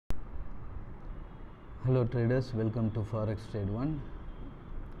Hello traders, welcome to Forex Trade 1.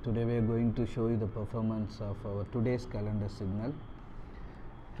 Today we are going to show you the performance of our today's calendar signal.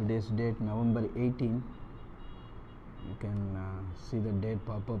 Today's date November 18. You can see the date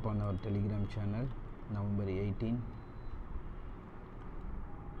pop up on our Telegram channel, November 18.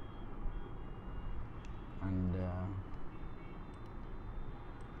 And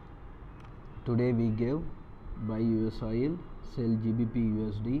today we gave buy USOIL, sell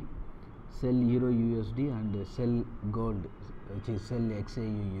GBPUSD, sell EURUSD and sell gold, which is sell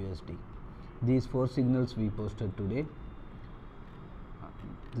XAUUSD. These four signals we posted today.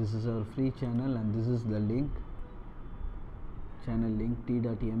 This is our free channel and this is the link, channel link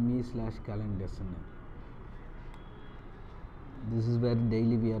t.me/calendar. This is where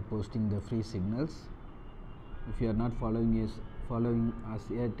daily we are posting the free signals. If you are not following us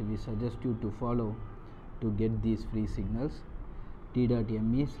yet, we suggest you to follow to get these free signals.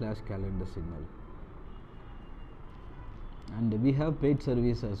 t.me/calendar signal. And we have paid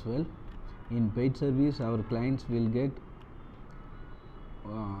service as well. In paid service, our clients will get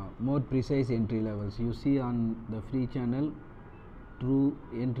more precise entry levels. You see on the free channel, true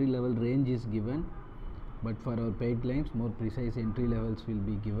entry level range is given, but for our paid clients, more precise entry levels will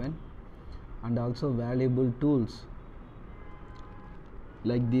be given, and also valuable tools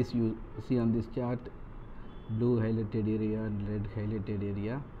like this you see on this chart. Blue highlighted area and red highlighted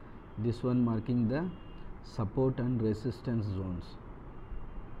area, this one marking the support and resistance zones.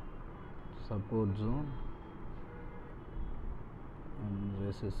 Support zone and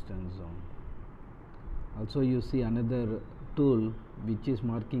resistance zone. Also you see another tool which is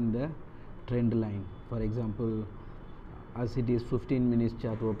marking the trend line. For example, as it is 15 minutes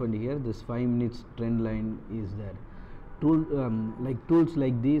chart opened here, this 5 minutes trend line is there. Tools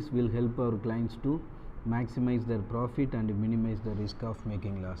like these will help our clients to maximize their profit and minimize the risk of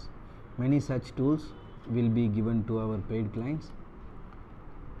making loss. Many such tools will be given to our paid clients.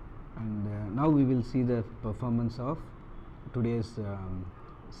 And now we will see the performance of today's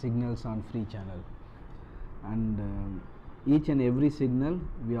signals on free channel. And each and every signal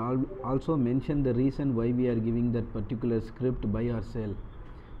we also mention the reason why we are giving that particular script, buy or sell.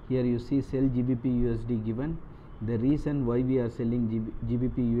 Here you see sell GBPUSD given. The reason why we are selling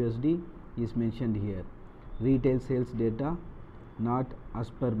GBPUSD is mentioned here. Retail sales data not as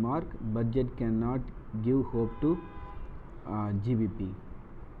per mark, budget cannot give hope to GBP.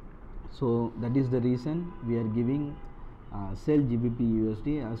 So that is the reason we are giving sell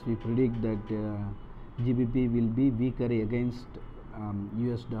GBPUSD, as we predict that GBP will be weaker against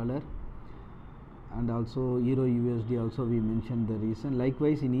US dollar, and also EURUSD also we mentioned the reason.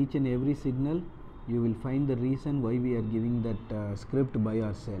 Likewise, in each and every signal you will find the reason why we are giving that script buy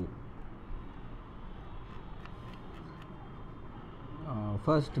or sell.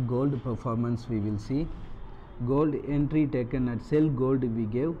 First, gold performance we will see. Gold entry taken at sell gold we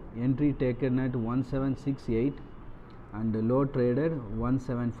gave entry taken at 1768 and low traded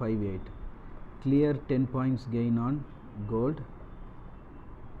 1758. Clear 10 points gain on gold.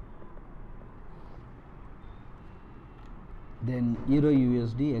 Then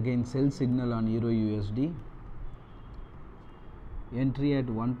EURUSD, again sell signal on EURUSD. Entry at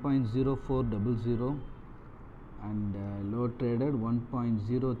 1.0400 and low traded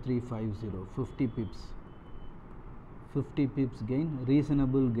 1.0350, 50 pips. 50 pips gain,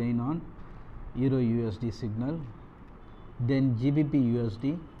 reasonable gain on EURUSD signal. Then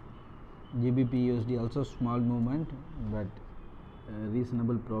GBPUSD also small movement but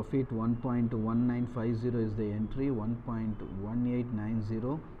reasonable profit. 1.1950 is the entry,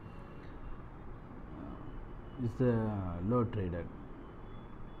 1.1890 is the low traded.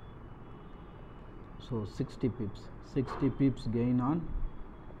 So 60 pips gain on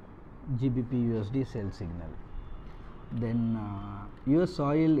GBPUSD sell signal. Then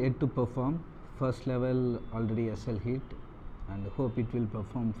USOIL yet to perform. First level already SL hit, and hope it will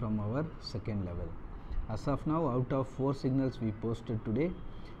perform from our second level. As of now, out of 4 signals we posted today,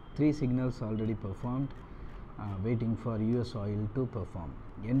 3 signals already performed, waiting for USOIL to perform.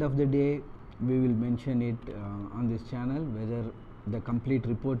 End of the day we will mention it on this channel whether the complete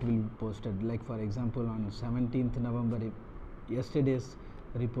report will be posted. Like for example, on 17th November, yesterday's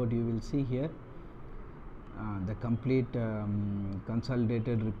report you will see here, the complete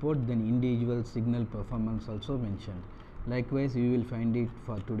consolidated report, then individual signal performance also mentioned. Likewise, you will find it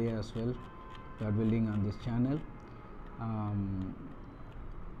for today as well, God willing, on this channel,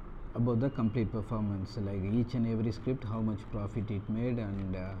 about the complete performance, like each and every script, how much profit it made,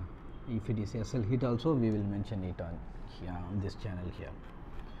 and if it is SL hit also we will mention it on this channel here.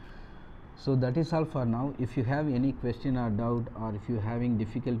 So that is all for now. If you have any question or doubt, or if you are having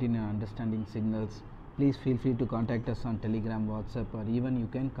difficulty in understanding signals, Please feel free to contact us on Telegram, WhatsApp, or even you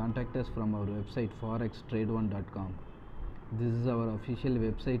can contact us from our website forextrade1.com. This is our official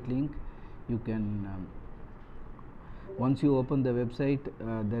website link. You can once you open the website,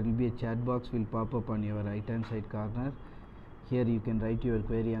 there will be a chat box will pop up on your right hand side corner. Here you can write your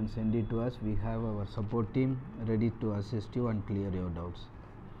query and send it to us. We have our support team ready to assist you and clear your doubts.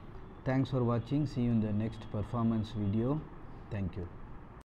 Thanks for watching. See you in the next performance video. Thank you.